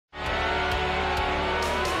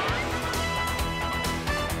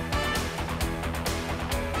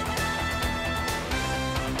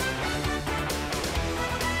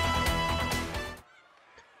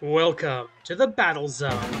Welcome to the Battle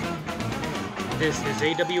Zone. This is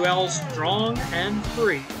AWL Strong and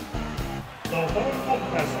Free. The whole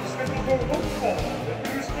podcast is scheduled for one fall, the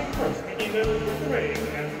Tuesday first beginning with the ring,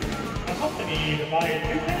 and accompanied by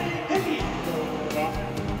Lupe, Peligro,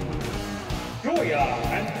 Joya,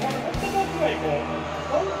 and one of the Dragoness,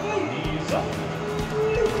 the ladies of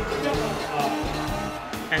Lucha.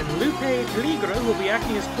 And Lupe Peligro, who will be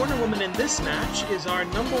acting as corner woman in this match, is our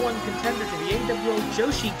 #1 contender to the AWL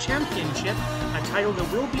Joshi Championship, a title that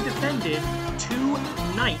will be defended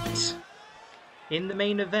tonight. In the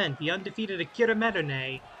main event, the undefeated Akira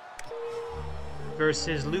Medone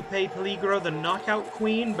versus Lupe Peligro, the Knockout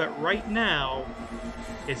Queen, but right now,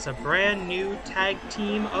 it's a brand new tag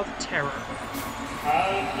team of terror.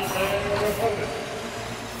 And their opponent,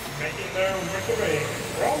 making their way to the ring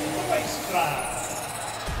from the Wasteland.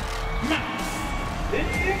 The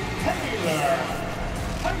Nightingale,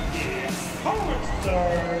 Heidi, Howitzer,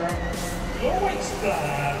 the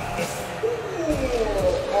Wasteland,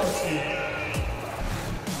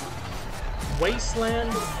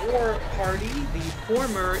 Wasteland War Party, the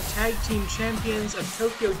former tag team champions of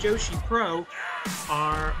Tokyo Joshi Pro,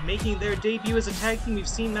 are making their debut as a tag team. We've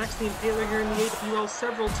seen Max the Impaler here in the AWL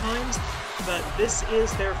several times, but this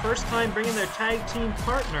is their first time bringing their tag team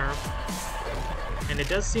partner. And it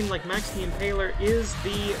does seem like Max the Impaler is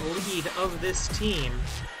the lead of this team.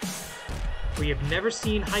 We have never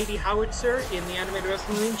seen Heidi Howitzer in the animated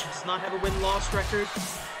wrestling ring. She does not have a win-loss record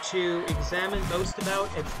to examine, boast about,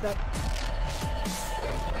 etc.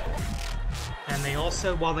 And they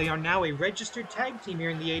also, while they are now a registered tag team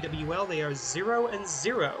here in the AWL, they are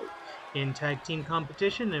 0-0 in tag team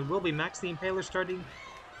competition, and will be Max the Impaler starting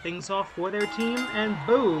things off for their team, and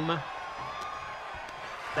boom!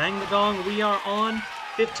 Bang the gong, we are on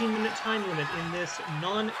 15-minute time limit in this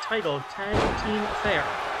non-title tag team affair.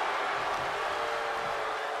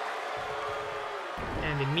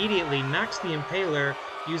 And immediately, Max the Impaler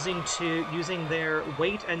using their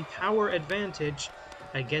weight and power advantage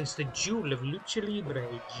against the jewel of Lucha Libre,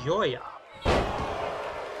 Joya.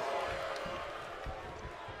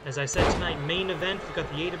 As I said tonight, main event, we've got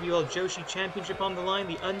the AWL Joshi Championship on the line,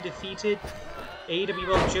 the undefeated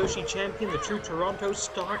AWL Joshi champion, the true Toronto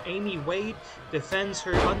star, Amy Wade, defends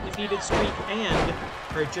her undefeated streak and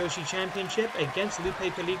her Joshi championship against Lupe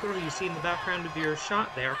Peligro, who you see in the background of your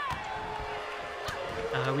shot there.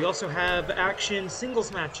 We also have action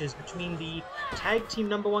singles matches between the tag team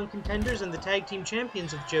 #1 contenders and the tag team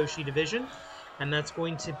champions of Joshi division, and that's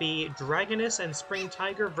going to be Dragoness and Spring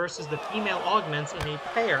Tiger versus the female augments in a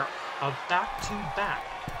pair of back-to-back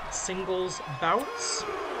singles bouts.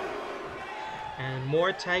 And more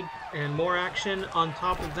action on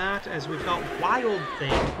top of that, as we've got Wild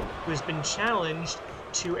Thing, who's been challenged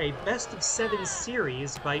to a best-of-7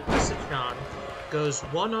 series by Usachan, goes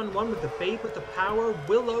one-on-one with the Babe with the Power,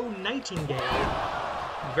 Willow, Nightingale.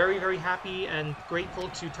 Very, very happy and grateful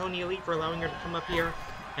to Tony Elite for allowing her to come up here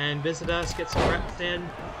and visit us, get some reps in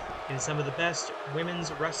some of the best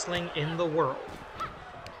women's wrestling in the world.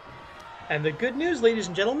 And the good news, ladies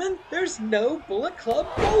and gentlemen, there's no Bullet Club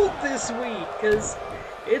Gold this week, because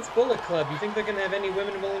it's Bullet Club. You think they're going to have any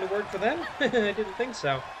women willing to work for them? I didn't think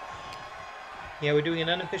so. Yeah, we're doing an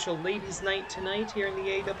unofficial ladies' night tonight here in the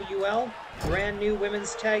AWL. Brand new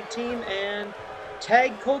women's tag team and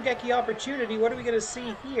tag Kogeki opportunity. What are we going to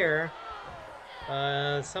see here?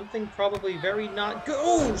 Something probably very not good.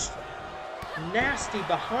 Oh! Nasty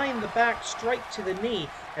behind the back strike to the knee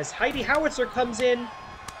as Heidi Howitzer comes in.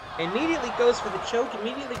 Immediately goes for the choke,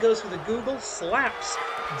 immediately goes for the Google, slaps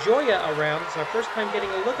Joya around. It's our first time getting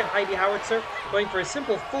a look at Heidi Howitzer, going for a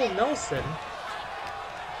simple full Nelson.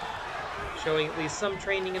 Showing at least some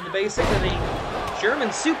training in the basic, and a German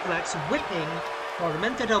suplex whipping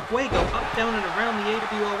Tormenta del Fuego up, down, and around the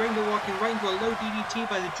AWL ring, but walking right into a low DDT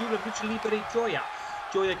by the jewel of Lucha Libre, Joya.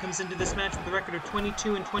 Joya comes into this match with a record of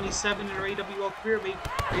 22-27 in her AWL career,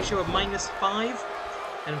 ratio of -5.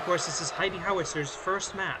 And of course, this is Heidi Howitzer's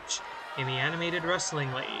first match in the Animated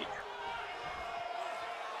Wrestling League.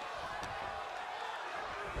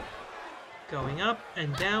 Going up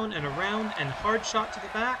and down and around, and hard shot to the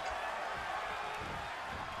back.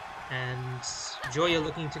 And Joya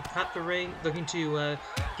looking to cut the ring, looking to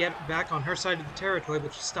get back on her side of the territory,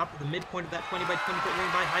 but she's stopped at the midpoint of that 20-by-20-foot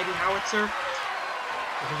ring by Heidi Howitzer.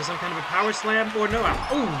 Looking for some kind of a power slam, or no,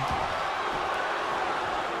 oh!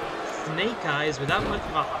 Snake Eyes without much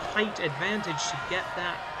of a height advantage to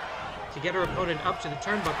get her opponent up to the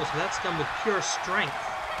turnbuckle, so that's done with pure strength.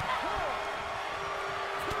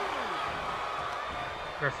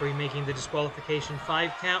 Referee making the disqualification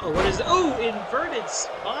 5 count. Oh, what is... Oh, inverted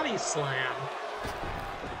body slam.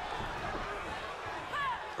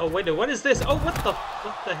 Oh, wait, what is this? Oh, what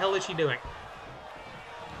the hell is she doing?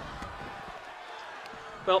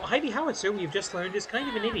 Well, Heidi Howitzer, we've just learned, is kind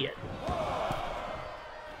of an idiot.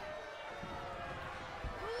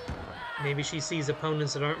 Maybe she sees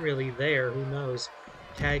opponents that aren't really there, who knows.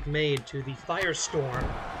 Tag made to the Firestorm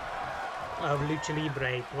of Lucha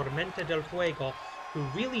Libre, Tormenta del Fuego, who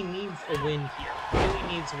really needs a win here. Really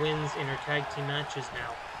needs wins in her tag team matches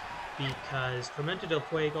now. Because Tormenta del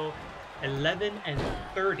Fuego, 11 and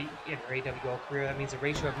 30 in her AWL career. That means a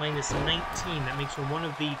ratio of -19. That makes her one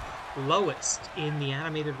of the lowest in the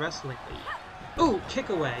Animated Wrestling League. Ooh, kick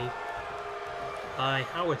away by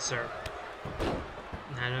Howitzer.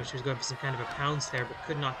 I know she was going for some kind of a pounce there, but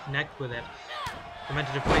could not connect with it.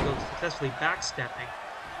 Tormenta del Fuego successfully backstepping.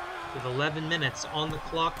 With 11 minutes on the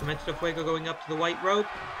clock, Tormenta del Fuego going up to the white rope.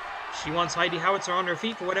 She wants Heidi Howitzer on her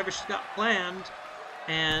feet for whatever she's got planned.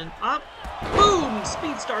 And up, boom!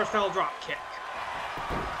 Speedstar fell drop kick.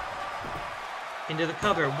 Into the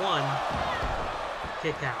cover, 1.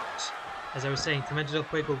 Kick out. As I was saying, Tormenta del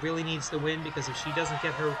Fuego really needs the win, because if she doesn't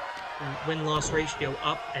get her win-loss ratio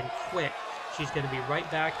up and quick, she's going to be right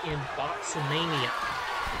back in Boxomania.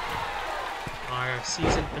 Our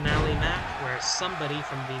season finale match, where somebody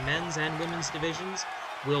from the men's and women's divisions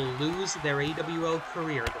will lose their AWL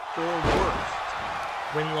career. The 4 worst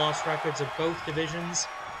win-loss records of both divisions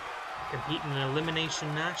compete in an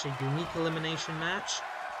elimination match, a unique elimination match,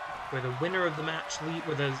 where the winner of the match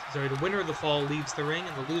the winner of the fall leaves the ring,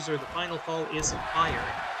 and the loser of the final fall is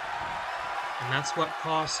fired. And that's what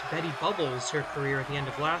cost Betty Bubbles her career at the end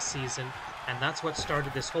of last season, and that's what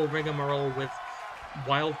started this whole rigmarole with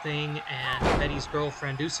Wild Thing and Betty's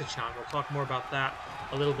girlfriend Usa-chan. We'll talk more about that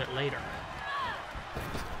a little bit later.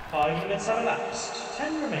 5 minutes have elapsed.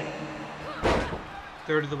 10 remaining.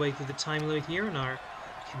 Third of the way through the time limit here in our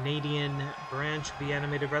Canadian branch of the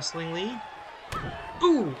Animated Wrestling League.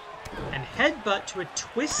 Ooh! And headbutt to a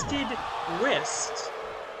twisted wrist.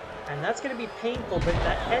 And that's going to be painful, but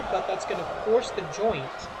that headbutt, that's going to force the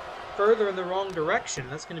joint further in the wrong direction.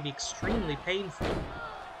 That's going to be extremely painful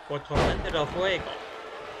for Tormenta del Fuego.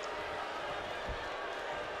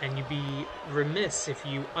 And you'd be remiss if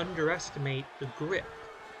you underestimate the grip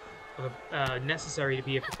necessary to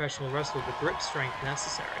be a professional wrestler, the grip strength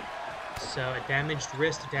necessary. So a damaged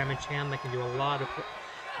wrist, a damaged hand, that can do a lot of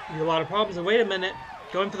problems. And wait a minute,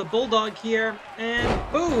 going for the Bulldog here,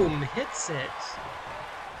 and boom, hits it.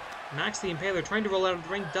 Max the Impaler trying to roll out of the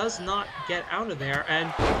ring, does not get out of there, and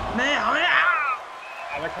a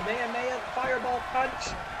Kamehameha fireball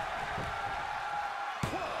punch.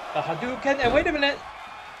 A Hadouken, and wait a minute,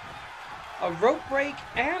 a rope break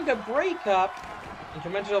and a breakup. And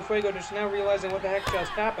Tormenta del Fuego just now realizing what the heck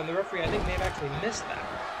just happened. The referee, I think, may have actually missed that.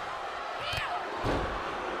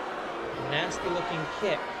 Nasty looking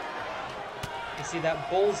kick. You see that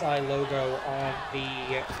bullseye logo on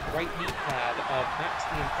the right knee pad of Max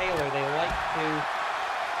the Impaler. They like to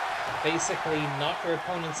basically knock their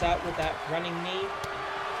opponents out with that running knee.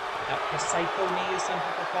 That psycho knee, as some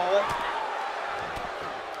people call it.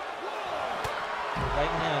 And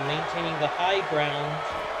right now, maintaining the high ground.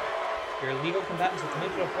 Your legal combatants with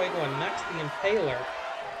Tormenta del Fuego and Max the Impaler.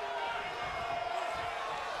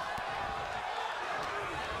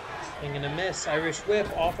 Swing and a miss. Irish whip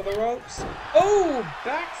off of the ropes. Oh!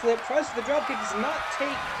 Backflip. Tries for the dropkick. Does not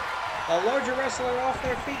take a larger wrestler off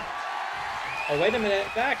their feet. Oh, wait a minute.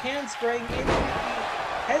 Back handspring into the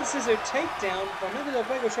head scissor takedown. Tormenta del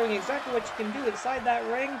Fuego showing exactly what you can do inside that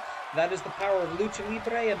ring. That is the power of Lucha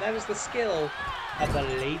Libre, and that is the skill of the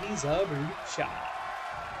ladies of Lucha.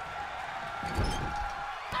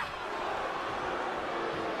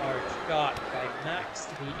 Hard shot by Max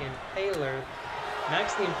the Impaler.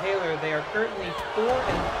 Max the Impaler, they are currently 4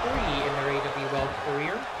 and 3 in their AWL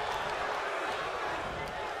career.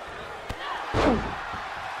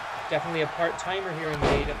 Definitely a part-timer here in the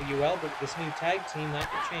AWL, but this new tag team, that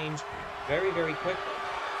could change very, very quickly.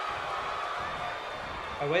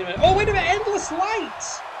 Oh, wait a minute. Oh, wait a minute! Endless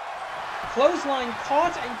Light! Clothesline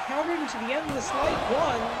caught and countered into the Endless Light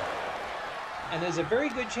 1. And there's a very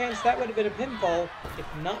good chance that would have been a pinfall if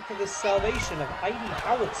not for the salvation of Heidi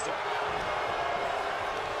Howitzer.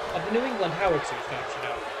 Of the New England Howitzers, don't you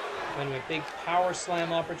know? When a big power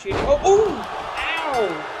slam opportunity. Oh, ooh! Ow!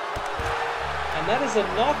 And that is a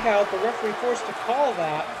knockout. The referee forced to call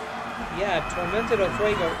that. Yeah, Tormenta del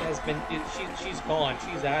Fuego has been... She's gone.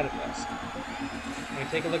 She's out of this. We're going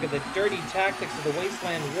to take a look at the dirty tactics of the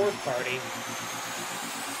Wasteland War Party.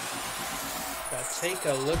 But take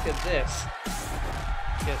a look at this.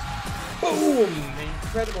 Just boom!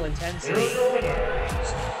 Incredible intensity. Here's your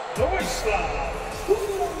winners, the Wasteland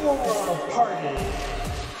War Party.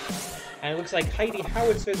 And it looks like Heidi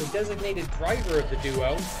Howitzer, the designated driver of the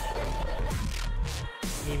duo.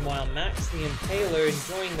 Meanwhile, Max the Impaler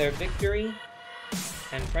enjoying their victory.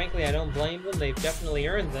 And frankly, I don't blame them. They've definitely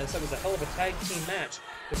earned this. That was a hell of a tag team match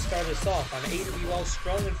to start us off on AWL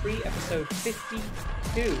Strong and Free, episode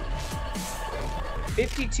 52.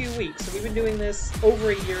 52 weeks. So we've been doing this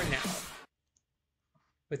over a year now.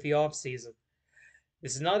 With the off-season.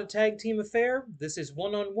 This is not a tag team affair. This is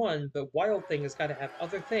one-on-one, but Wild Thing has got to have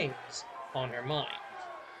other things on her mind.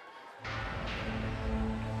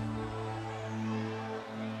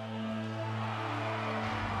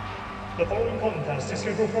 The following contest is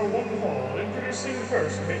scheduled for one fall. Introducing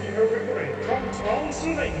first, making her way from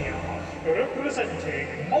Transylvania,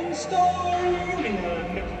 representing Monster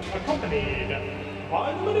Union, accompanied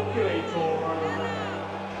by the Manipulator,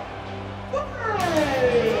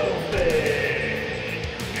 Wild Thing.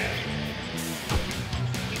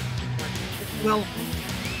 Well,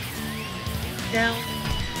 down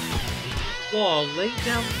law, laid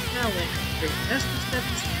down talent, the best of 7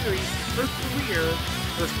 series, her career,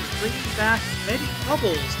 versus bringing back Eddie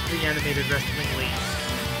Bubbles to the Animated Wrestling League.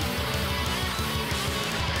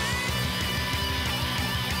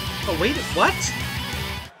 Oh wait, what?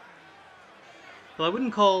 Well, I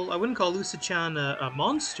wouldn't call Lucha-chan a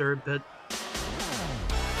monster, but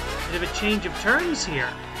a bit of a change of terms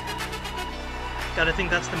here. Gotta think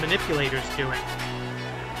that's the Manipulator's doing.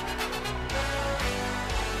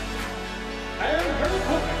 And her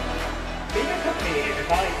opponent, being accompanied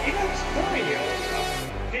by Inox Torrio.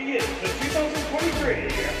 She is the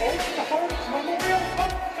 2023 Owen Hart Memorial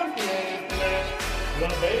Cup champion, the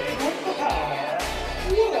babe with the power,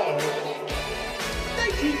 Willow,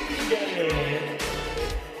 Nightingale.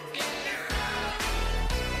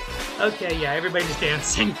 Okay, yeah, everybody's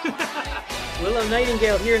dancing. Willow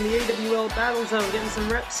Nightingale here in the AWL Battle Zone, getting some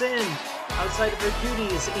reps in outside of her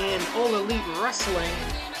duties in All Elite Wrestling.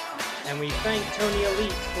 And we thank Tony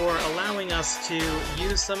Elite for allowing us to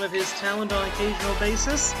use some of his talent on an occasional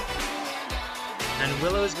basis. And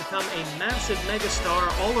Willow has become a massive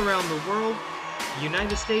megastar all around the world.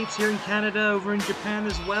 United States, here in Canada, over in Japan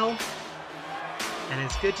as well. And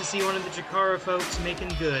it's good to see one of the Chikara folks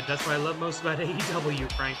making good. That's what I love most about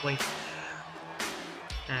AEW, frankly.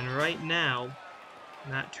 And right now,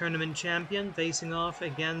 that tournament champion facing off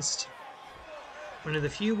against one of the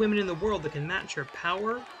few women in the world that can match her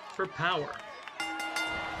power for power.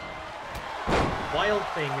 Wild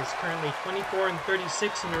Thing is currently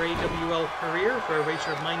 24-36 in her AWL career for a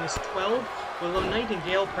ratio of -12. Willow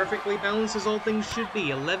Nightingale perfectly balances all things should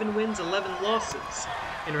be. 11 wins, 11 losses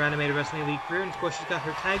in her Animated Wrestling League career. And of course she's got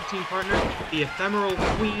her tag team partner, the ephemeral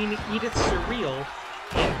queen, Edith Surreal,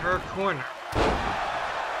 in her corner.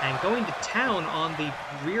 And going to town on the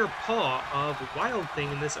rear paw of Wild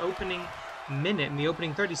Thing in this opening minute, in the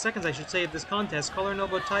opening 30 seconds, I should say, of this contest. Collar and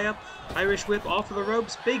elbow tie-up, Irish whip off of the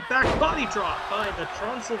ropes, big back body drop by the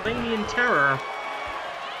Transylvanian Terror.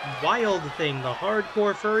 Wild Thing, the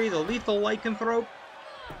hardcore furry, the lethal lycanthrope.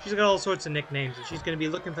 She's got all sorts of nicknames, and she's going to be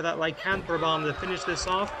looking for that lycanthropomb to finish this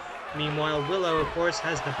off. Meanwhile, Willow, of course,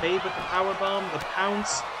 has the Babe with the powerbomb, the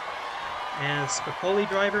Pounce, and Spicoli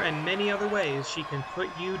Driver, and many other ways she can put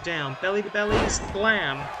you down. Belly-to-belly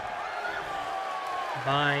slam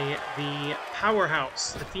by the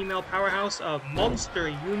powerhouse, the female powerhouse of Monster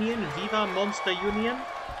Union, Viva Monster Union.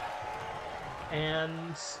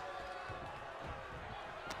 And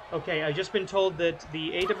okay, I've just been told that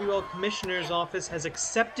the AWL Commissioner's Office has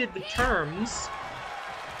accepted the terms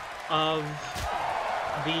of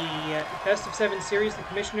the Best of 7 series. The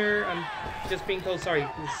Commissioner, I'm just being told, sorry,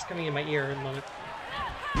 this is coming in my ear in a moment.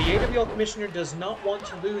 The AWL Commissioner does not want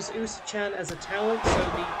to lose Usa-chan as a talent, so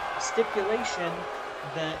the stipulation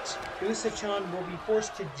that Usa-chan will be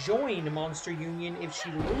forced to join Monster Union if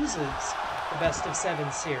she loses the Best of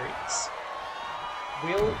 7 series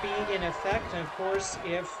will be in effect. And of course,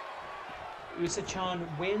 if Usa-chan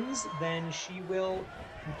wins, then she will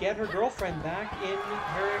get her girlfriend back in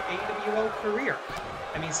her AWL career.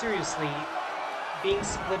 I mean, seriously, being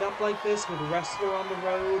split up like this with a wrestler on the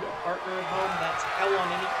road, a partner at home, that's hell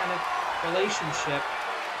on any kind of relationship.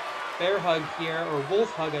 Bear hug here, or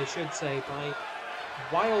wolf hug I should say, by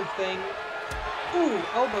Wild Thing. Ooh,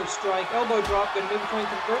 elbow strike, elbow drop, gonna maybe try and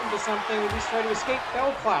convert into something, or at least try to escape.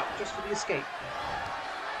 Bell clap, just for the escape.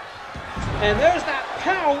 And there's that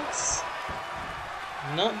pounce!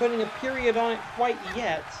 Not putting a period on it quite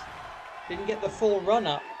yet. Didn't get the full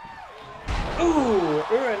run-up. Ooh,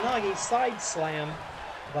 Uranagi side slam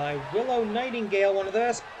by Willow Nightingale, one of the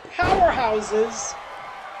best powerhouses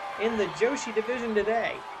in the Joshi division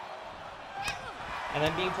today. And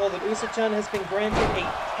I'm being told that Usa-chan has been granted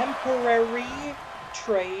a temporary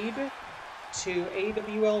trade to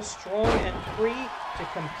AWL Strong and Free to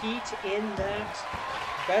compete in that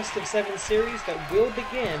Best of 7 series that will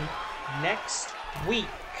begin next week.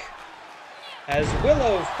 As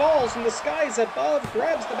Willow falls from the skies above,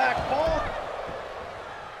 grabs the back paw,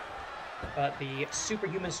 but the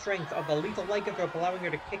superhuman strength of the lethal lycanthrope allowing her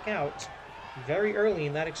to kick out very early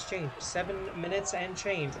in that exchange. 7 minutes and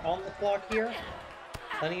change on the clock here.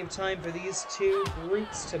 Plenty of time for these two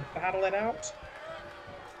brutes to battle it out.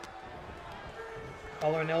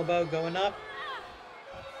 Collar and elbow going up.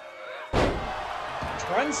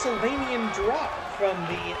 Transylvanian drop from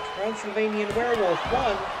the Transylvanian werewolf.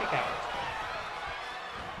 1 kick out.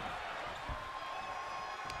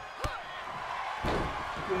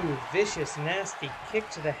 Ooh, vicious, nasty kick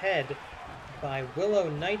to the head by Willow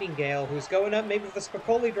Nightingale, who's going up maybe with a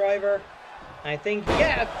Spicoli driver. I think,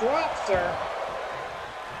 yeah, drops her.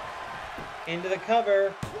 Into the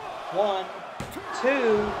cover. 1,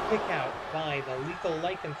 2, kick out by the lethal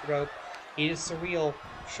lycanthrope. It is surreal,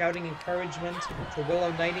 shouting encouragement to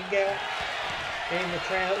Willow Nightingale. Getting the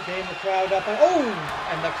crowd up.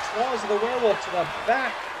 And the claws of the werewolf to the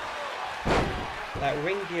back. That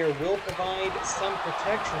ring gear will provide some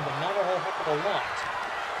protection, but not a whole heck of a lot.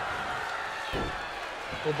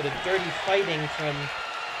 A little bit of dirty fighting from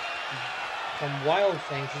Wild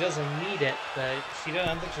Thing. She doesn't need it, but I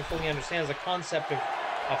don't think she fully understands the concept of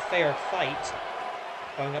a fair fight.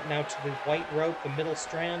 Going up now to the white rope, the middle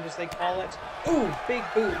strand as they call it. Ooh, big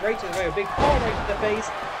boot right to the face, big paw right to the face,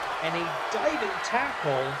 and a diving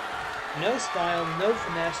tackle. No style, no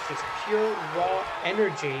finesse, just pure raw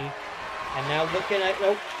energy. And now looking at,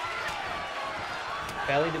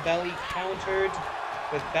 belly to belly countered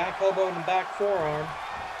with back elbow and back forearm.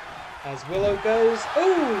 As Willow goes,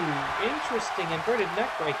 ooh, interesting inverted neck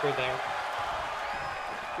breaker there.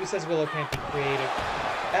 Who says Willow can't be creative?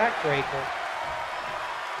 Backbreaker.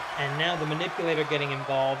 And now the manipulator getting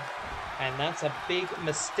involved. And that's a big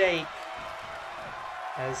mistake.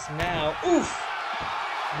 As now, oof!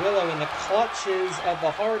 Willow in the clutches of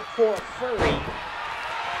the hardcore furry.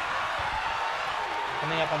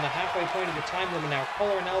 Coming up on the halfway point of the time limit now.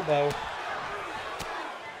 Collar and elbow.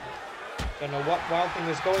 Don't know what Wild Thing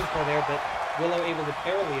was going for there, but Willow able to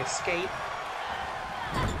barely escape.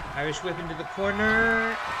 Irish whip into the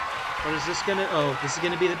corner. What is this gonna... Oh, this is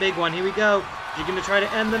gonna be the big one. Here we go. You're gonna try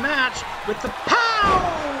to end the match with the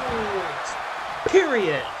pound!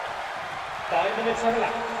 Period. 5 minutes are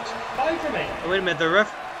left. 5 remain. Oh, wait a minute. The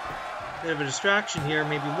ref... Bit of a distraction here.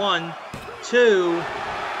 Maybe 1, 2...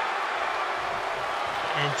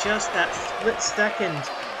 And just that split second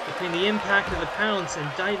between the impact of the pounce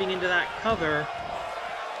and diving into that cover.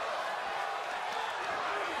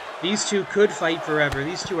 These two could fight forever.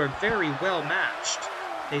 These two are very well matched.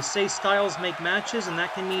 They say styles make matches, and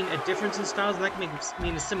that can mean a difference in styles, and that can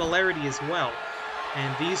mean a similarity as well.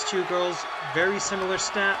 And these two girls, very similar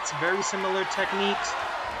stats, very similar techniques,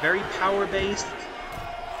 very power-based.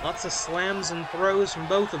 Lots of slams and throws from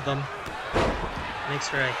both of them. Makes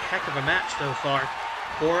for a heck of a match so far.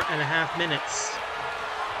 4.5 minutes.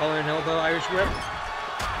 Collar and elbow, Irish whip.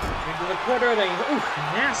 Into the quarter,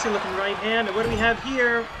 nasty looking right hand. And what do we have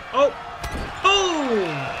here? Oh!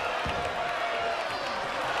 Boom!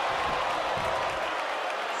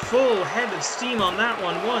 Full head of steam on that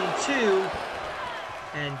one. 1,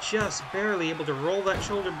 2. And just barely able to roll that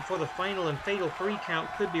shoulder before the final and fatal 3 count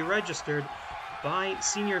could be registered by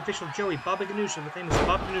senior official Joey Baba Ganoush of the famous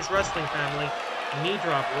Baba Ganoush wrestling family. Knee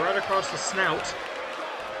drop right across the snout.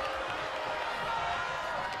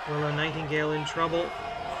 Willow Nightingale in trouble.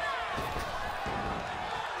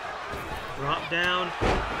 Drop down.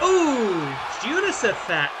 Ooh! Judas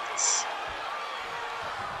effects!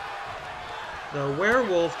 The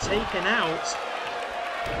werewolf taken out.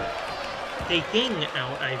 Taking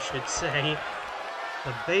out, I should say.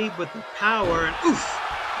 The babe with the power, and oof!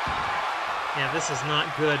 Yeah, this is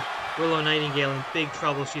not good. Willow Nightingale in big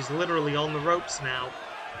trouble. She's literally on the ropes now.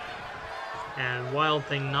 And Wild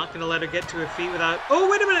Thing not going to let her get to her feet without... Oh,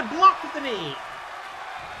 wait a minute! Blocked with the knee!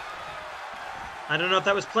 I don't know if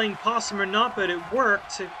that was playing possum or not, but it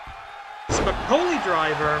worked. Spicoli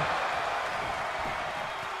driver.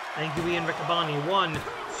 Thank you, Ian Riccaboni. 1,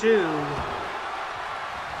 2.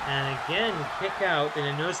 And again, kick out.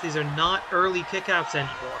 And notice these are not early kickouts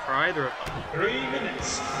anymore for either of them. 3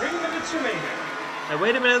 minutes. 3 minutes remaining. Now,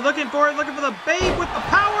 wait a minute. Looking for it. Looking for the Babe with the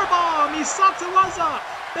powerbomb. Isatsuwaza.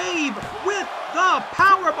 Babe with the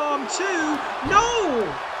powerbomb too. No!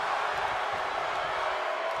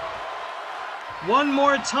 One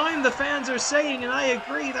more time, the fans are saying, and I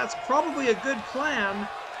agree, that's probably a good plan.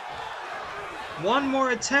 One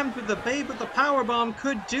more attempt with the Babe with the powerbomb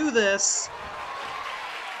could do this.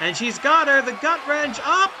 And she's got her, the gut wrench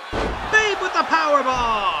up! Babe with the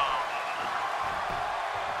powerbomb!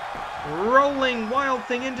 Rolling Wild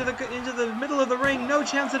Thing into the middle of the ring, no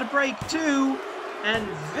chance at a break, 2! And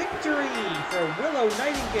victory for Willow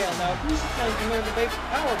Nightingale. Now, who's going to learn the Babe with the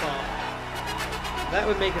powerbomb? That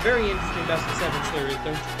would make a very interesting best of 7 series,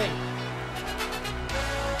 don't you think?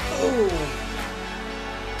 Boom!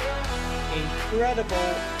 Incredible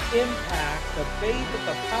impact. The Babe with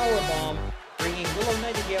the powerbomb, bringing Willow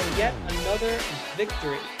Nightingale yet another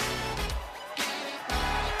victory.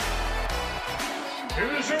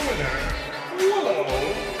 Here is your winner, Willow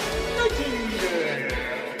Nightingale.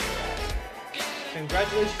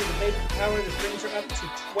 Congratulations to the Babe with the power. This brings her up to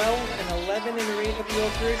 12 and 11 in her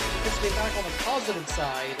AWL career. She's officially back on the positive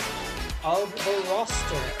side of the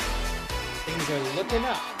roster. Things are looking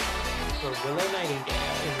up for Willow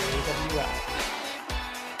Nightingale in the AWL.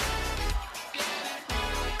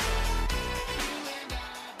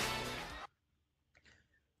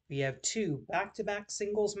 We have 2 back-to-back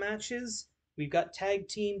singles matches. We've got tag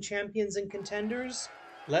team champions and contenders.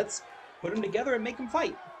 Let's put them together and make them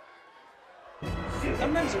fight.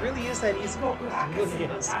 Sometimes it really is that easy. It really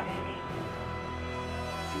is.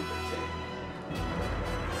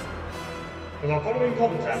 The following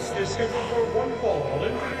contest is scheduled for 1 fall,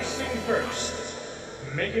 introducing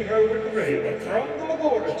first, making her way to the ring from the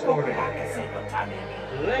laboratory.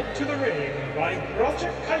 Led to the ring by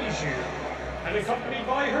Project Kaiju, and accompanied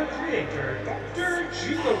by her creator, Dr.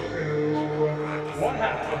 Jigoku, one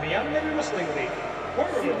half of the Animated Wrestling League,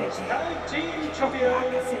 World's Tag Team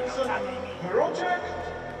Champions, Project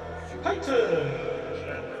Titan.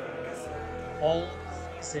 All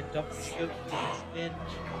season, Dr. Jigoku has been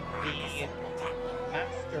the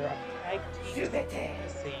master of tag team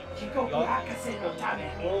diplomacy,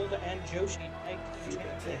 the World and Joshi tag team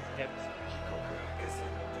championships,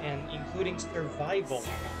 and including survival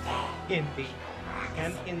in the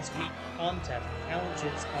Champions Week contest,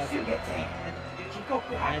 challenges of the Week and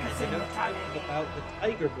no talking about the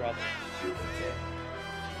Tiger Brothers.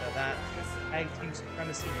 So that tag team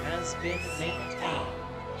supremacy has been maintained.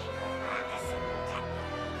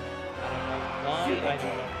 I don't know why, I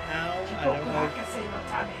don't know how, I don't know,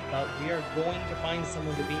 but we are going to find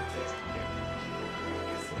someone to beat this.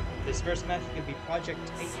 This first match is going to be Project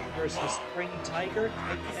Titan versus Spring Tiger.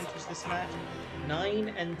 Titan enters this match 9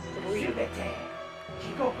 and 3 in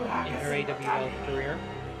her AWL career.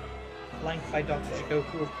 Flanked by Dr.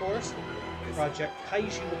 Jigoku, of course. Project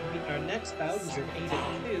Kaiju will compete in our next bout, who's at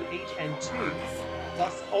 8 and 2,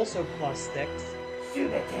 plus also +6.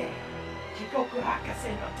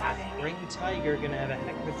 Spring Tiger gonna have a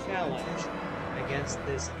heck of a challenge against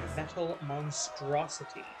this metal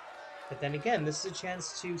monstrosity. But then again, this is a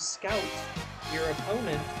chance to scout your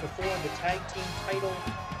opponent before the tag team title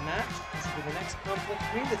match. This will be the next conflict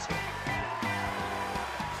between the two.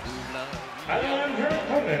 And her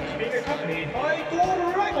opponent being accompanied by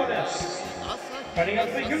Dragoness, fighting out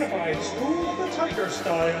the unified School of the Tiger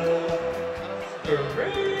style,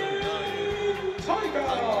 Spring Tiger!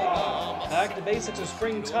 Back to basics of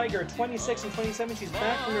Spring Tiger, 26 and 27. She's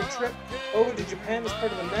back from her trip over to Japan as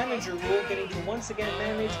part of the manager rule, getting to once again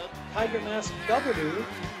manage Tiger Mask Gabaru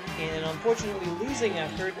in an unfortunately losing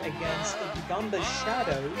effort against Gamba's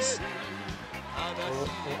Shadows.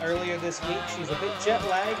 Earlier this week, she's a bit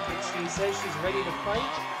jet-lagged, but she says she's ready to fight.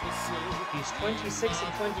 She's 26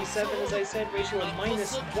 and 27, as I said, ratio of -1.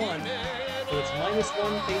 So it's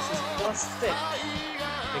 -1 faces +6,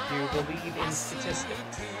 if you believe in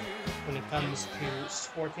statistics, when it comes to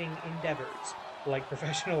sporting endeavors, like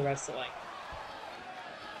professional wrestling.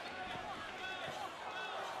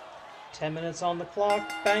 10 minutes on the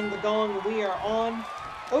clock, bang the gong, we are on.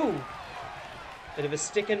 Oh! Bit of a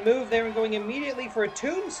stick and move there and going immediately for a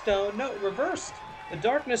tombstone. No, reversed. The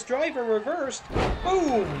Darkness driver reversed.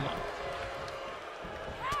 Boom!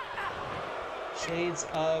 Shades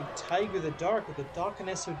of Tiger the Dark with the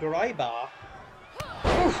Dragoness Doraiba.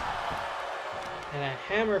 And a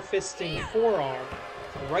hammer fisting forearm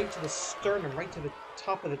right to the sternum, right to the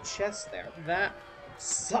top of the chest there. That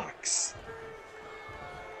sucks.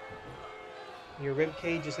 Your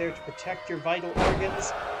ribcage is there to protect your vital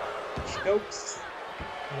organs.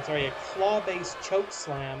 A claw-based choke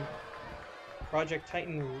slam. Project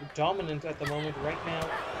Titan dominant at the moment right now.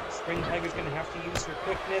 Spring Tiger's going to have to use her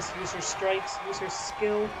quickness, use her strikes, use her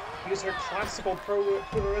skill, use her classical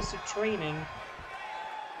pro-wrestling training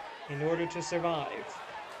in order to survive.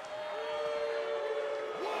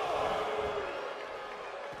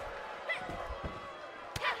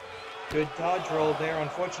 Good dodge roll there.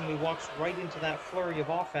 Unfortunately walks right into that flurry of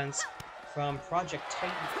offense from Project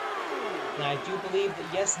Titan. And I do believe that,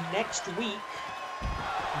 yes, next week,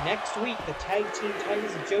 Next week, the Tag Team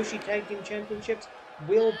titles, the Joshi Tag Team Championships,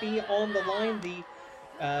 will be on the line.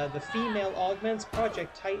 The female augments,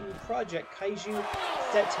 Project Titan, Project Kaiju,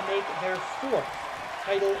 set to make their 4th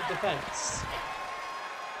title defense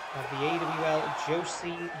of the AWL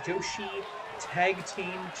Joshi Tag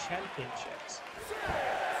Team Championships.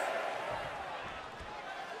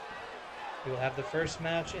 We will have the first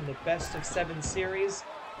match in the best of 7 series.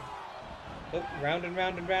 Oh, round and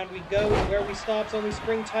round and round we go, and where we stop, only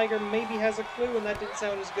Spring Tiger maybe has a clue, and that didn't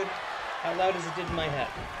sound as good out loud as it did in my head.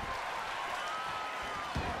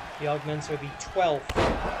 The Augments are the 12th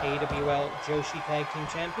AWL Joshi Tag Team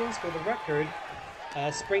Champions. For the record,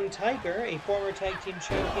 Spring Tiger, a former Tag Team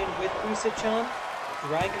Champion with Usa-chan,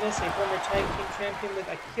 Dragoness, a former Tag Team Champion with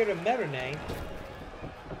Akira Merune,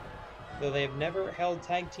 though they have never held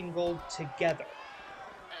Tag Team Gold together.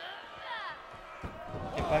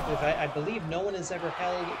 In fact, I believe no one has ever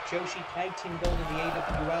held Joshi Tag Team Gold in the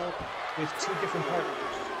AWL with 2 different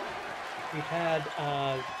partners. We've had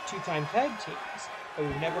 2-time tag teams, but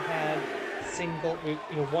we've never had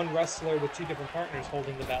one wrestler with 2 different partners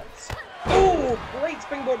holding the belts. Oh, great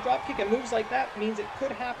springboard dropkick, and moves like that means it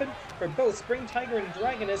could happen for both Spring Tiger and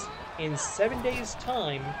Dragoness in 7 days'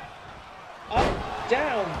 time. Up,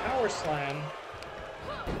 down, power slam.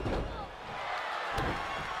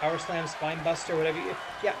 Power slam, spine buster, whatever you...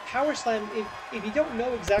 Yeah, power slam, if you don't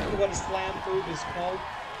know exactly what a slam move is called,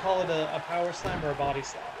 call it a power slam or a body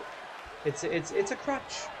slam. It's a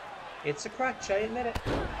crutch. It's a crutch, I admit it.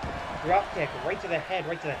 Drop kick, right to the head,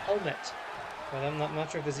 right to the helmet. Well, I'm not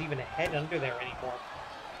sure if there's even a head under there anymore.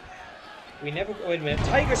 We never... Wait a minute.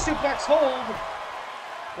 Tiger suplex hold!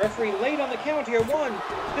 Referee late on the count here. 1, 2...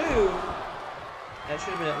 That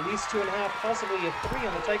should have been at least 2.5, possibly a 3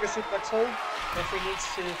 on the Tiger suplex hold. Referee needs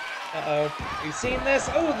to... Uh-oh. You've seen this?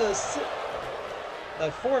 Oh,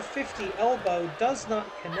 the 450 elbow does not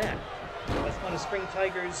connect. That's one of Spring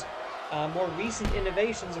Tiger's more recent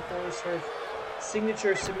innovations. Of course, her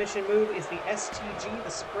signature submission move is the STG, the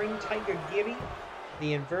Spring Tiger Giri.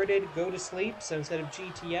 The inverted go to sleep, so instead of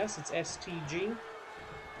GTS, it's STG.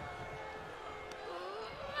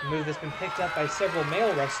 A move that's been picked up by several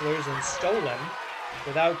male wrestlers and stolen.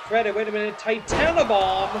 Without credit, wait a minute,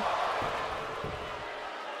 Titanobomb!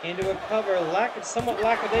 Into a cover, somewhat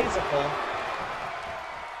lackadaisical.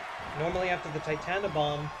 Normally after the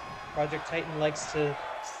Titanobomb, Project Titan likes to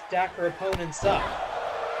stack her opponents up.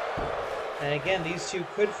 And again, these two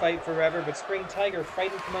could fight forever, but Spring Tiger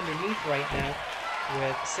fighting from underneath right now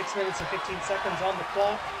with 6 minutes and 15 seconds on the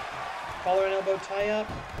clock. Collar and elbow tie-up.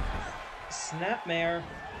 Snapmare.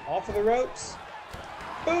 Off of the ropes.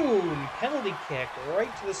 Boom! Penalty kick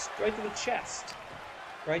right to the chest.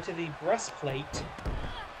 Right to the breastplate.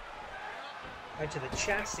 Right to the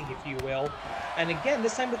chassis, if you will. And again,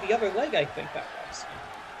 this time with the other leg, I think that was.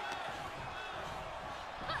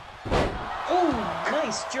 Oh,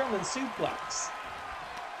 nice German suplex.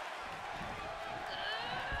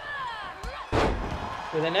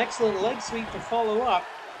 With an excellent leg sweep to follow up.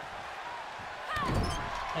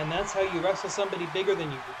 And that's how you wrestle somebody bigger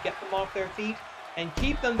than you. Get them off their feet and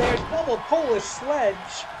keep them there. Double Polish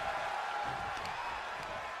sledge.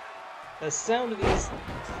 The sound of these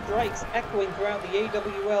strikes echoing throughout the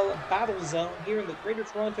AWL battle zone here in the Greater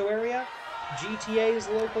Toronto area. GTA, as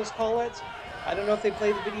the locals call it. I don't know if they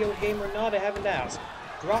play the video game or not, I haven't asked.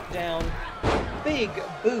 Drop down, big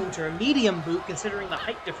boot, or a medium boot considering the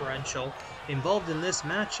height differential involved in this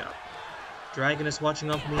matchup. Dragoness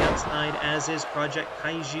watching on from the outside, as is Project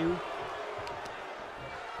Kaiju.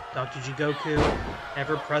 Dr. Jigoku,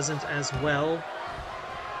 ever present as well.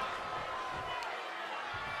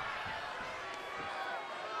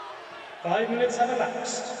 Five minutes have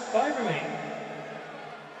elapsed. 5 remain.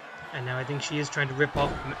 And now I think she is trying to rip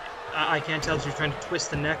off... I can't tell if she's trying to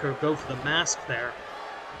twist the neck or go for the mask there.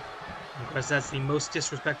 Of course, that's the most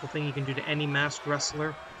disrespectful thing you can do to any masked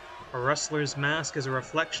wrestler. A wrestler's mask is a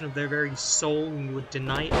reflection of their very soul, and you would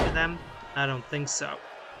deny it to them? I don't think so.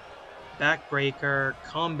 Backbreaker,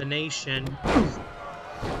 combination,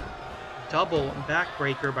 double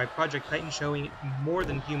backbreaker by Project Titan, showing more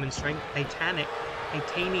than human strength,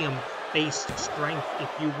 titanium-based strength, if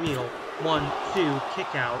you will. 1, 2,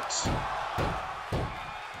 kick out.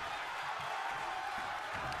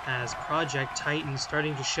 As Project Titan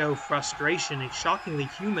starting to show frustration, a shockingly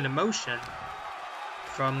human emotion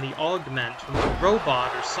from the augment, from the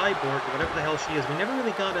robot or cyborg or whatever the hell she is. We never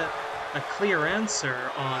really got a clear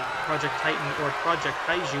answer on Project Titan or Project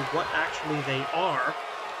Kaiju, what actually they are.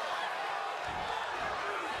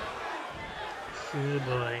 Oh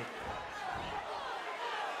boy.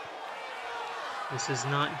 This is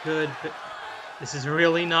not good, but This is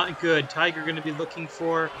really not good. Tiger going to be looking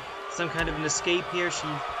for some kind of an escape here.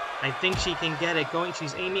 I think she can get it going.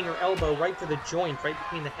 She's aiming her elbow right to the joint, right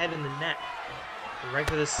between the head and the neck. Right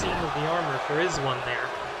to the seam of the armor, if there is one there.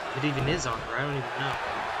 If it even is armor, I don't even know.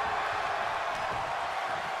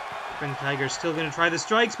 Spring Tiger's still going to try the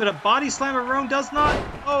strikes, but a body slam of her own does not.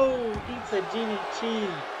 Oh, eats a DDT.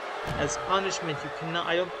 As punishment, you cannot.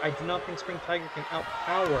 I do not think Spring Tiger can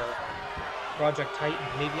outpower Project Titan.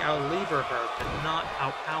 Maybe outlever her, but not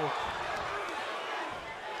outpower her.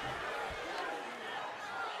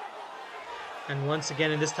 And once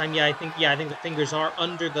again, and this time, I think the fingers are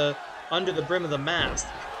under the brim of the mask.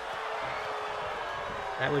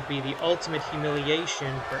 That would be the ultimate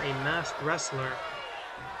humiliation for a masked wrestler.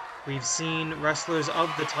 We've seen wrestlers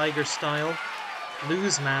of the Tiger style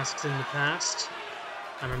lose masks in the past.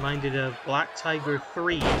 I'm reminded of Black Tiger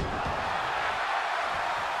 3,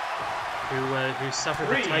 who suffered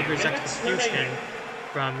the Tiger's execution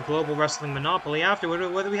from Global Wrestling Monopoly. After,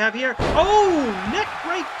 what do we have here? Oh! Neck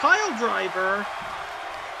break pile driver!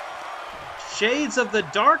 Shades of the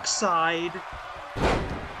dark side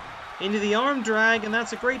into the arm drag, and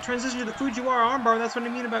that's a great transition to the Fujiwara armbar. That's what I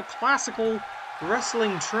mean about classical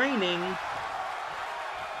wrestling training.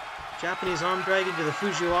 Japanese arm drag into the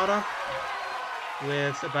Fujiwara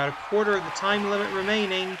with about a quarter of the time limit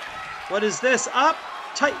remaining. What is this? Up!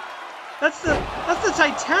 That's the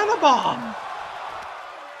Titanobomb!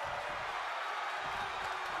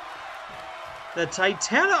 The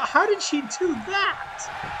how did she do that?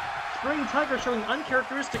 Spring Tiger showing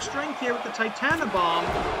uncharacteristic strength here with the Titanobomb,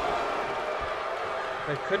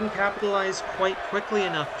 but couldn't capitalize quite quickly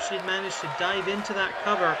enough. She'd managed to dive into that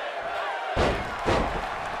cover.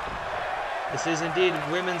 This is indeed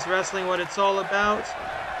women's wrestling, what it's all about.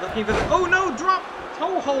 Looking for the... Oh no! Drop!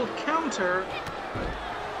 Toe hold counter!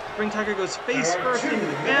 Spring Tiger goes face first into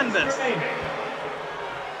the canvas.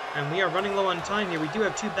 And we are running low on time here. We do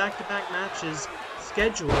have 2 back-to-back matches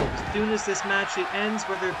scheduled. As soon as this match ends,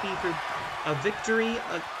 whether it be through a victory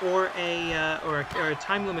or a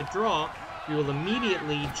time limit draw, we will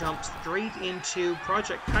immediately jump straight into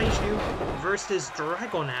Project Kaiju versus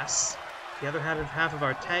Dragoness, the other half of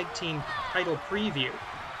our tag team title preview.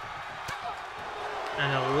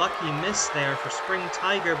 And a lucky miss there for Spring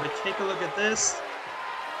Tiger, but take a look at this.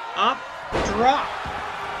 Up, drop.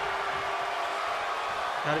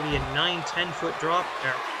 Gotta be a 9-10 foot drop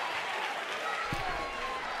there.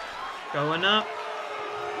 Going up.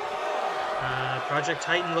 Project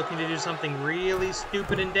Titan looking to do something really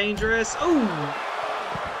stupid and dangerous. Ooh!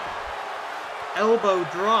 Elbow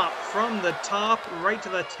drop from the top, right to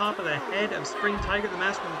the top of the head of Spring Tiger. The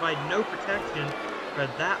mask will provide no protection for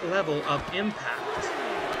that level of impact.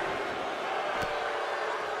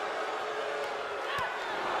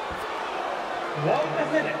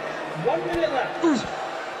 One minute left. Ooh.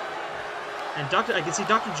 And I can see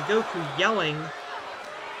Dr. Jigoku yelling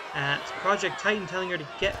at Project Titan, telling her to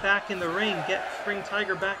get back in the ring, get Spring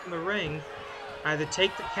Tiger back in the ring. Either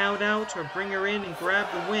take the count out or bring her in and grab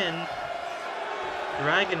the win.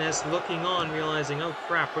 Dragoness looking on, realizing, oh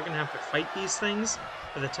crap, we're going to have to fight these things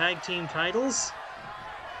for the tag team titles.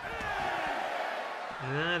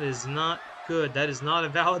 And that is not good. That is not a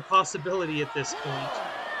valid possibility at this point.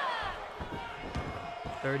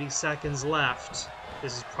 30 seconds left.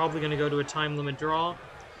 This is probably going to go to a time limit draw.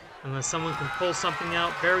 Unless someone can pull something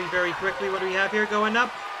out very, very quickly. What do we have here going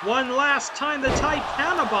up? One last time, the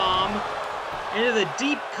Titanobomb into the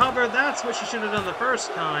deep cover. That's what she should have done the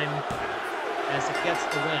first time, as it gets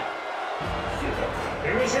the win.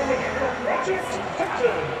 Here's your winner, Project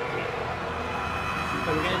Titan.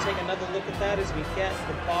 So we're going to take another look at that as we get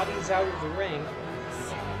the bodies out of the ring.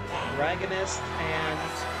 Dragoness and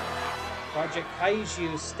Project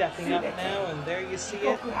Kaiju stepping up now, and there you see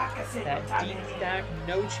it. That deep stack,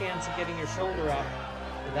 no chance of getting your shoulder up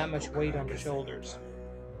with that much weight on the shoulders.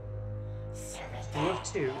 2 of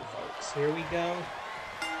 2, folks. Here we go.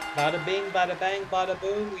 Bada bing, bada bang, bada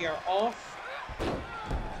boom. We are off.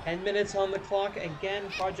 10 minutes on the clock. Again,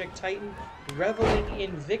 Project Titan reveling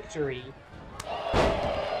in victory.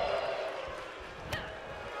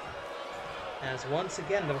 As once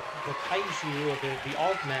again, the Kaiju, or the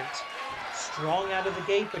Augment, strong out of the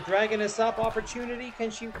gate, but Dragoness up. Opportunity. Can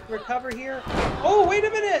she recover here? Oh, wait a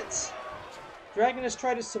minute! Dragoness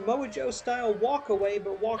tried a Samoa Joe style walk away,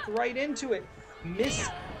 but walked right into it.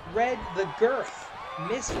 Misread the girth.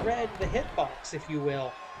 Misread the hitbox, if you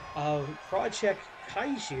will, of Project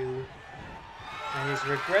Kaiju. And is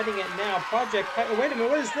regretting it now. Project Kaiju. Wait a minute,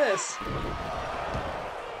 what is this?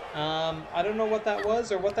 I don't know what that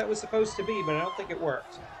was or what that was supposed to be, but I don't think it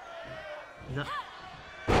worked. No.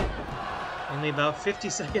 Only about 50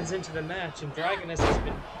 seconds into the match, and Dragoness has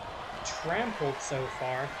been trampled so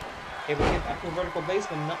far. Able to get back to a vertical base,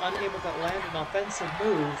 but unable to land an offensive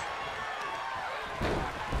move.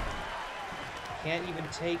 Can't even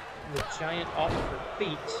take the giant off of her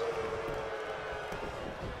feet.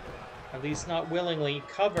 At least not willingly.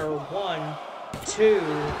 Cover 1, 2.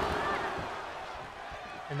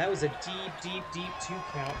 And that was a deep, deep, deep 2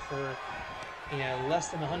 count for, you know, less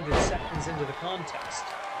than 100 seconds into the contest.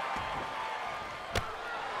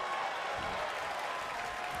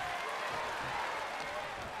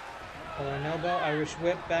 Pull an elbow, Irish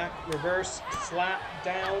whip, back, reverse, slap,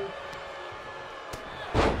 down.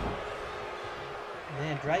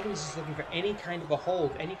 Man, Dragoness is looking for any kind of a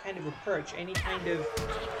hold, any kind of a perch, any kind of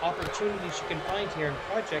opportunity she can find here in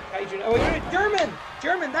Project Kaiju. Oh, wait, German!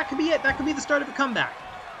 German, that could be it. That could be the start of a comeback.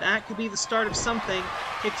 That could be the start of something.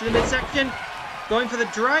 Kick to the midsection. Going for the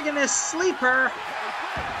Dragoness sleeper.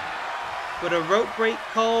 But a rope break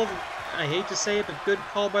called. I hate to say it, but good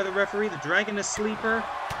call by the referee. The Dragoness sleeper.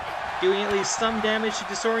 Doing at least some damage to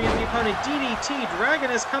disorient the opponent. DDT.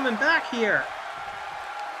 Dragoness coming back here.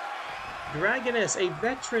 Dragoness, a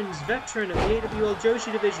veteran of the AWL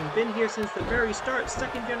Joshi division, been here since the very start,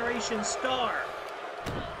 second generation star.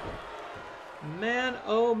 Man,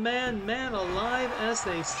 oh man, man alive, as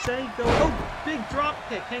they say. Go, oh, big drop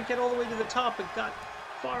kick, can't get all the way to the top, but got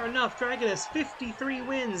far enough. Dragoness, 53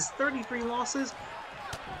 wins, 33 losses,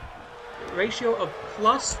 ratio of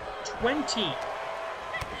plus 20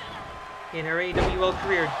 in her AWL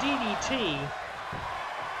career. DDT.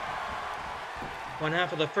 One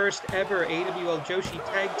half of the first ever AWL Joshi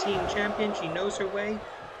Tag Team Champion. She knows her way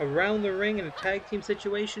around the ring in a tag team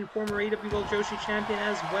situation. Former AWL Joshi Champion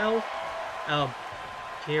as well.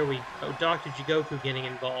 Here we go. Dr. Jigoku getting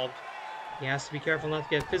involved. He has to be careful not to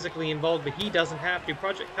get physically involved, but he doesn't have to.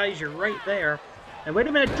 Project Kaiju right there. And wait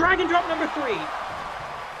a minute, Dragon Drop number 3!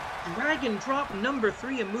 Dragon Drop number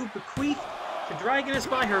 3, a move bequeathed to Dragoness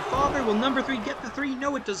by her father. Will number 3 get the 3?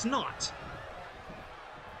 No, it does not.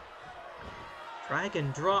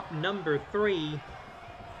 Dragon Drop number 3.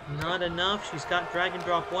 Not enough. She's got Dragon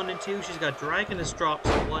Drop 1 and 2. She's got Dragoness Drops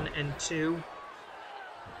 1 and 2.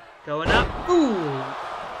 Going up. Ooh!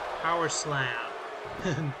 Power Slam.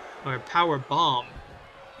 Or Power Bomb.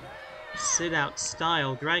 Sit out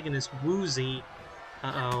style. Dragoness woozy.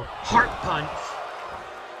 Uh-oh. Heart Punch.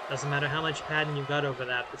 Doesn't matter how much padding you've got over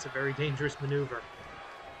that. It's a very dangerous maneuver.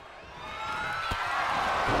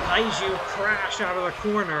 Kaiju crash out of the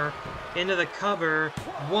corner into the cover.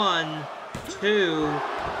 1, 2,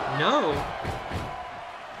 no.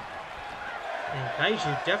 And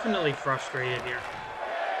Kaiju definitely frustrated here.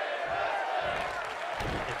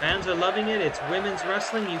 The fans are loving it. It's women's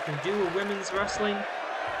wrestling. You can do a women's wrestling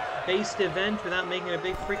based event without making a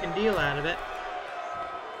big freaking deal out of it.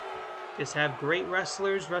 Just have great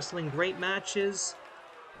wrestlers wrestling great matches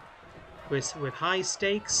with high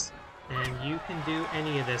stakes. And you can do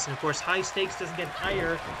any of this. And of course, high stakes doesn't get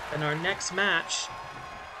higher than our next match.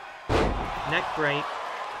 Neck break.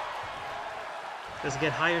 Doesn't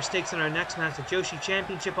get higher stakes than our next match. The Joshi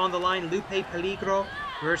Championship on the line. Lupe Peligro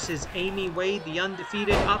versus Amy Wade, the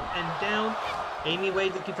undefeated, up and down. Amy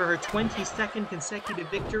Wade looking for her 22nd consecutive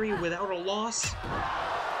victory without a loss.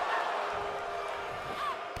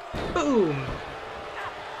 Boom!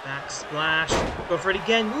 Back splash. Go for it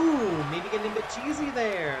again. Ooh, maybe getting a bit cheesy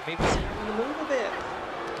there. Maybe skipping the move a bit.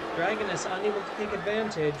 Dragoness unable to take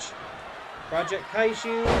advantage. Project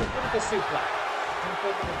Kaiju, vertical suplex.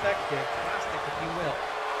 Simple but effective. Plastic, if you will.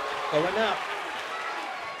 Going up.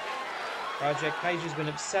 Project Kaiju's been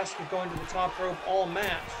obsessed with going to the top rope all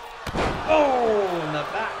match. Oh, in the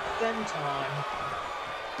back senton.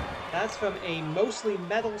 That's from a mostly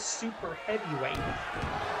metal super heavyweight.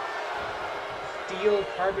 Steel,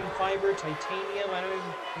 carbon fiber, titanium. I'm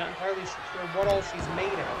not entirely sure what all she's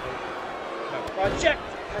made out of. But Project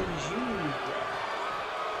Kaiju.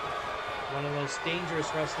 One of the most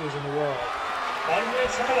dangerous wrestlers in the world. 1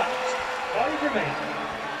 minute elapsed. 5 remaining.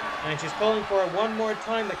 And she's calling for it one more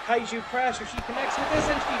time. The Kaiju crash. If she connects with this,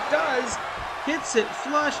 and she does, hits it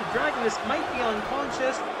flush. Dragoness might be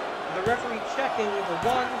unconscious. The referee checking the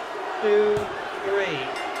 1, 2,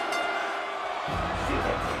 3.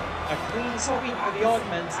 A clean sweep for the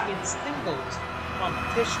Augments in singles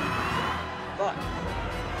competition. But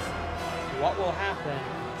what will happen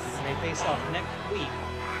when they face off next week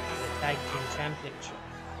in the Tag Team Championship?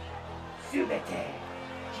 Here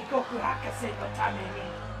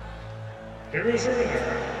is your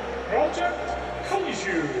winner, Project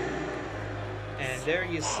Kaiju. And there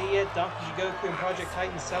you see it, Dr. Jigoku and Project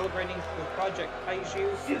Titan celebrating with Project Kaiju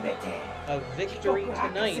a victory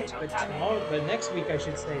tonight, but next week I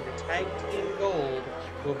should say the tag team gold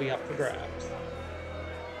will be up for grabs.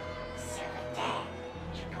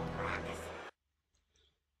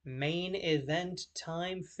 Main event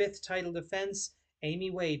time, 5th title defense. Amy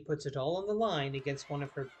Wade puts it all on the line against one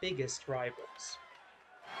of her biggest rivals.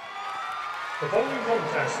 The following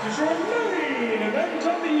contest is your main event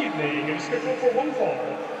of the evening. It is scheduled for one fall,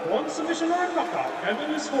 one submission or a knockout, and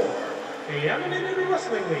it is for the Animated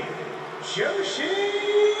Wrestling League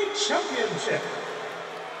Joshi Championship.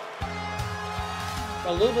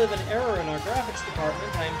 A little bit of an error in our graphics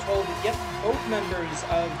department. I am told that, yep, both members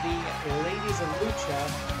of the Ladies of Lucha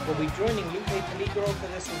will be joining Lupe Peligro for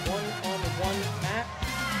this one-on-one match.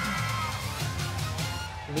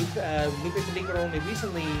 Lupe Peligro only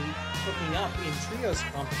recently hooking up in trios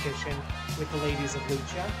competition with the Ladies of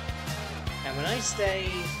Lucha. And when I say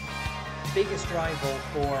biggest rival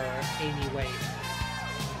for Amy Wade,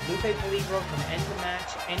 Lupe Peligro can end the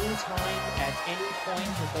match anytime, at any point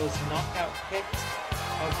with those knockout kicks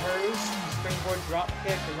of hers, springboard drop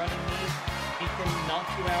kick, the running knee. He can knock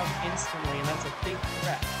you out instantly, and that's a big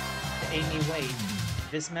threat to Amy Wade.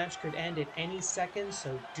 This match could end at any second,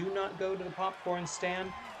 so do not go to the popcorn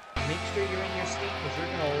stand. Make sure you're in your seat, because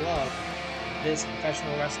you're going to love this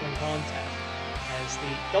professional wrestling contest. As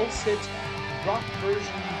the dulcet rock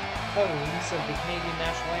version tones of the Canadian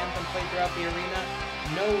National Anthem play throughout the arena,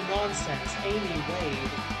 no nonsense, Amy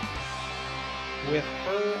Wade with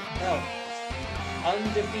her belt.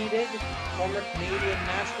 Undefeated, former Canadian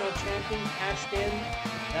national champion, cashed in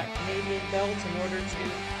that Canadian belt in order to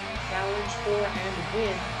challenge for and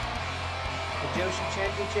win the Joshi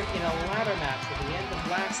Championship in a ladder match at the end of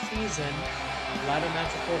last season. A ladder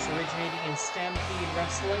match, of course, originating in Stampede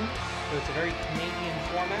Wrestling, so it's a very Canadian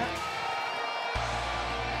format.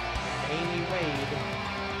 Amy Wade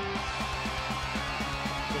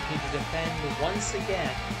looking to defend once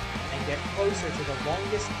again and get closer to the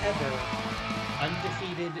longest ever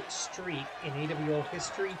undefeated streak in AWL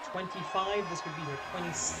history, 25. This would be her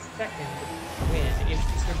 22nd win if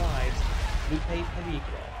she survives Lupe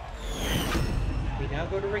Peligro. We now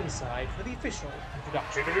go to ringside for the official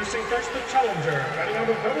introduction. Introducing first the challenger, fighting out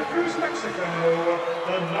of Veracruz, Mexico,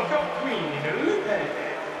 the knockout queen, Lupe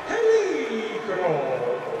Peligro.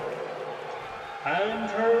 And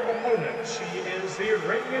her opponent, she is the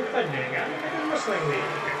reigning and defending Animated Wrestling League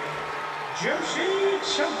Joshi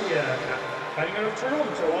Champion, fighting out of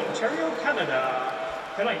Toronto, Ontario, Canada.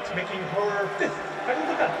 Tonight, making her 5th title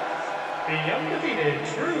defense, the undefeated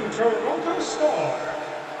true Toronto star,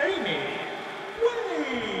 Amy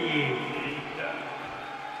Wade.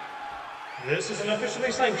 This is an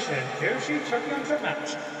officially sanctioned Joshi Championship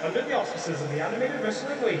match under the auspices of the Animated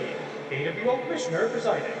Wrestling League, AWL Commissioner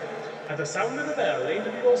presiding. At the sound of the bell,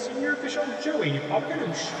 AWL Senior Official Joey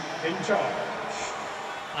Popkanush in charge.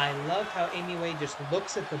 I love how Amy Wade just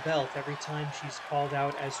looks at the belt every time she's called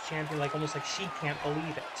out as champion, almost like she can't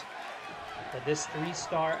believe it. But this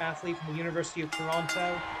 3-star athlete from the University of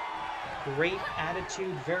Toronto, great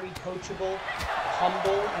attitude, very coachable,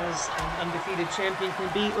 humble as an undefeated champion can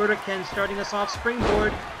be. Uraken starting us off,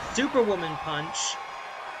 springboard, Superwoman punch.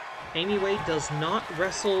 Amy Wade does not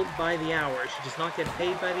wrestle by the hour. She does not get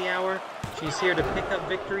paid by the hour. She's here to pick up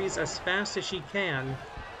victories as fast as she can,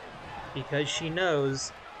 because she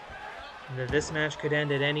knows that this match could end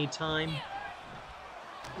at any time.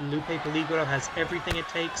 Lupe Peligro has everything it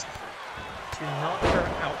takes to knock her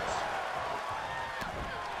out.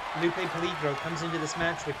 Lupe Peligro comes into this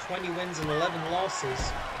match with 20 wins and 11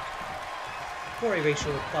 losses for a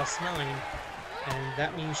ratio of +9, and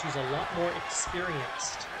that means she's a lot more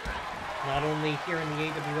experienced. Not only here in the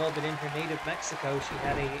AWL, but in her native Mexico, she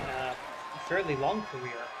had a fairly long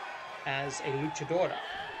career as a luchadora.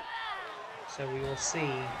 So we will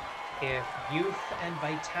see if youth and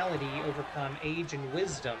vitality overcome age and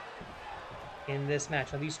wisdom in this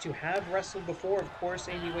match. Now, these two have wrestled before, of course,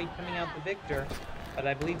 Amy Wade coming out the victor, but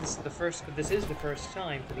I believe this is the first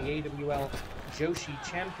time for the AWL Joshi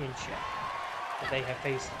Championship that they have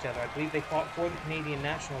faced each other. I believe they fought for the Canadian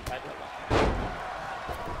national title.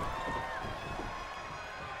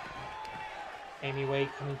 Amy Wade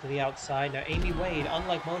coming to the outside. Now, Amy Wade,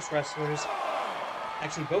 unlike most wrestlers,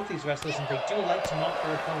 actually both these wrestlers, and they do like to knock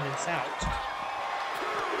their opponents out.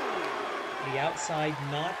 The outside,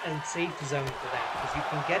 not a safe zone for that, because you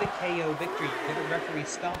can get a KO victory, you get a referee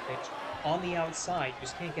stoppage on the outside, you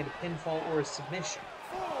just can't get a pinfall or a submission.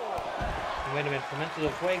 And wait a minute, Fermento del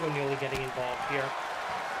Fuego nearly getting involved here.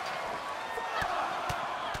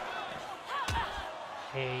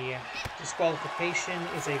 A disqualification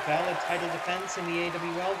is a valid title defense in the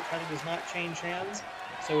AWL. The title does not change hands.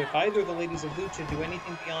 So if either of the ladies of Lucha do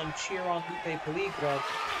anything beyond cheer on Lupe Peligro,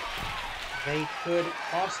 they could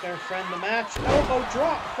cost their friend the match. Elbow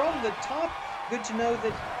drop from the top. Good to know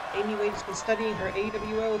that Amy Wade has been studying her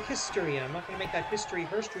AWL history, and I'm not going to make that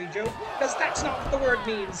history-herstory joke, because that's not what the word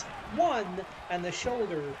means. One, and the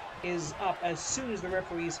shoulder is up as soon as the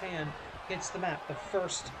referee's hand hits the mat the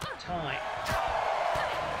first time.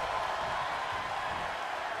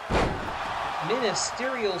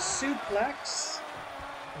 Ministerial suplex.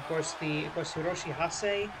 Of course, Hiroshi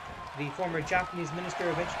Hase, the former Japanese Minister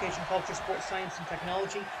of Education, Culture, Sports Science, and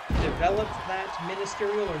Technology, developed that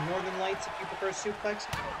ministerial, or Northern Lights if you prefer, suplex,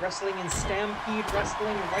 wrestling in Stampede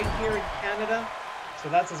Wrestling right here in Canada. So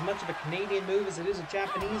that's as much of a Canadian move as it is a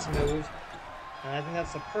Japanese move. And I think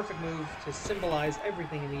that's the perfect move to symbolize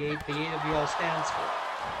everything in the AWL stands for.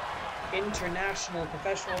 International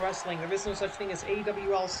Professional Wrestling. There is no such thing as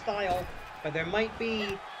AWL style, but there might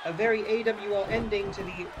be a very AWL ending to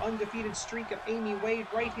the undefeated streak of Amy Wade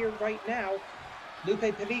right here, right now. Lupe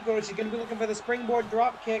Peligro, she's going to be looking for the springboard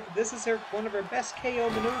drop kick. This is one of her best KO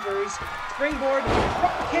maneuvers. Springboard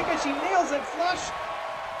drop kick, and she nails it flush.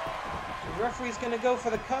 The referee's going to go for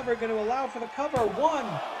the cover, going to allow for the cover.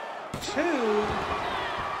 1, 2.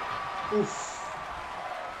 Oof.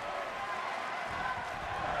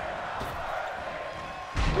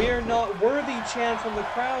 We're not worthy chant from the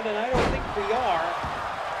crowd, and I don't think we are.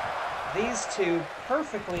 These two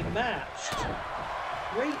perfectly matched.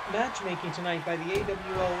 Great matchmaking tonight by the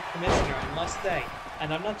AWL commissioner, I must say.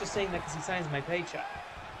 And I'm not just saying that because he signs my paycheck.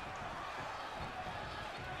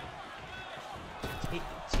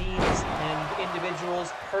 Teams and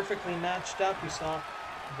individuals perfectly matched up. We saw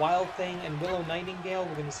Wild Thing and Willow Nightingale.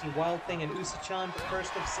 We're going to see Wild Thing and Usa-chan the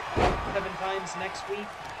first of 7 times next week.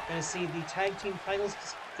 We're going to see the tag team titles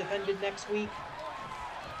defended next week.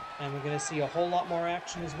 And we're going to see a whole lot more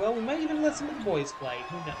action as well. We might even let some of the boys play.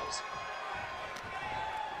 Who knows?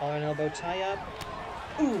 Collar and elbow tie-up.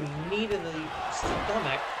 Ooh, knee to the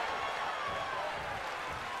stomach.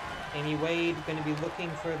 Amy Wade going to be looking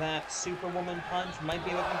for that Superwoman punch. Might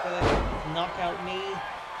be looking for the knockout knee.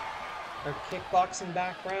 Her kickboxing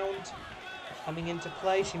background coming into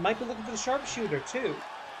play. She might be looking for the sharpshooter, too.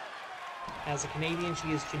 As a Canadian,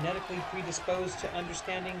 she is genetically predisposed to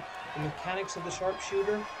understanding the mechanics of the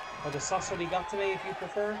sharpshooter, or the sasorigatame if you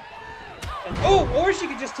prefer. And, oh, or she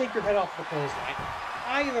could just take your head off the clothesline.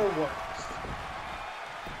 Either works.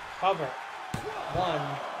 Cover. 1,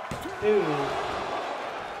 2.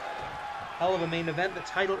 Hell of a main event. The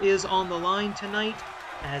title is on the line tonight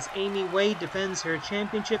as Amy Wade defends her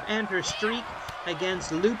championship and her streak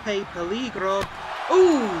against Lupe Peligro.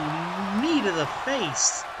 Ooh, knee to the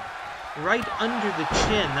face. Right under the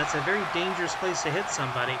chin. That's a very dangerous place to hit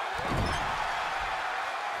somebody.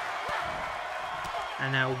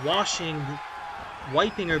 And now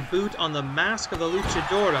wiping her boot on the mask of the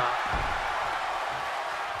luchadora.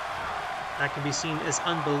 That can be seen as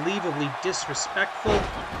unbelievably disrespectful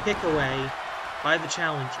kick away by the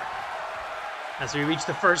challenger. As we reach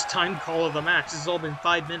the first time call of the match. This has all been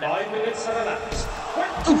 5 minutes. 5 minutes and a match.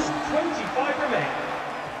 25 remain.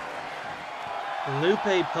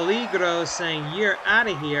 Lupe Peligro saying, "You're out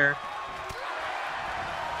of here."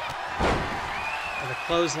 With a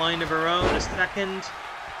clothesline of her own, a second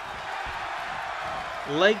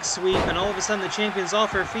leg sweep, and all of a sudden the champion's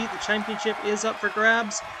off her feet. The championship is up for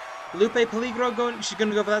grabs. Lupe Peligro she's going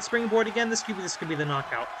to go for that springboard again. This could be the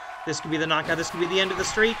knockout. This could be the knockout. This could be the end of the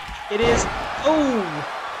streak. It is. Oh!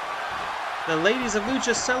 The ladies of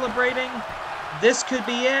Lucha celebrating. This could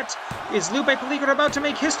be it. Is Lupe Peligro about to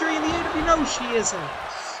make history in the AW? No, she isn't.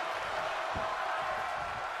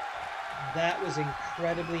 That was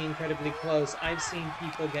incredibly, incredibly close. I've seen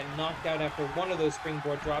people get knocked out after one of those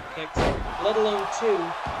springboard drop kicks, let alone 2.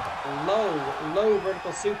 Low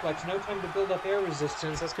vertical suplex. No time to build up air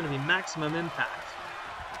resistance. That's going to be maximum impact.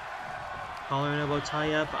 Collar and elbow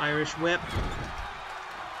tie-up. Irish whip.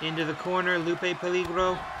 Into the corner. Lupe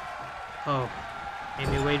Peligro. Oh.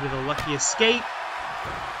 Amy Wade with a lucky escape.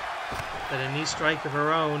 But a knee strike of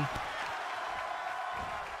her own.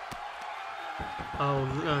 Oh,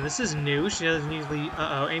 no, this is new. She doesn't usually...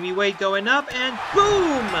 Uh-oh. Amy Wade going up, and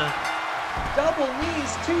boom! Double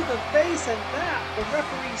knees to the face, and that, the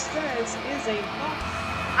referee says, is a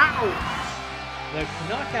knockout. The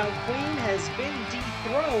knockout queen has been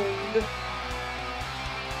dethroned.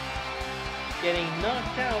 Getting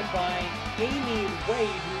knocked out by Amy Wade,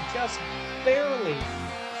 who just barely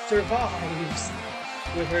survives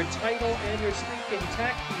with her title and her streak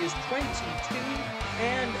intact. He is 22.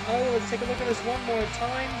 And, oh, let's take a look at this one more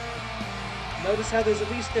time. Notice how there's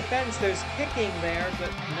at least defense, there's kicking there,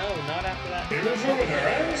 but no, not after that. Here's your winner,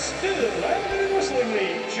 and still Admin Wrestling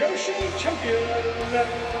League Joshi champion, AWL.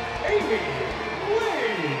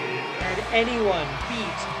 Can anyone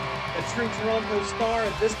beat the true Toronto star?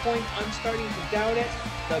 At this point, I'm starting to doubt it.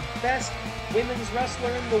 The best women's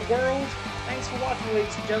wrestler in the world. Thanks for watching,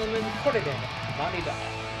 ladies and gentlemen. Put it in. Money dog.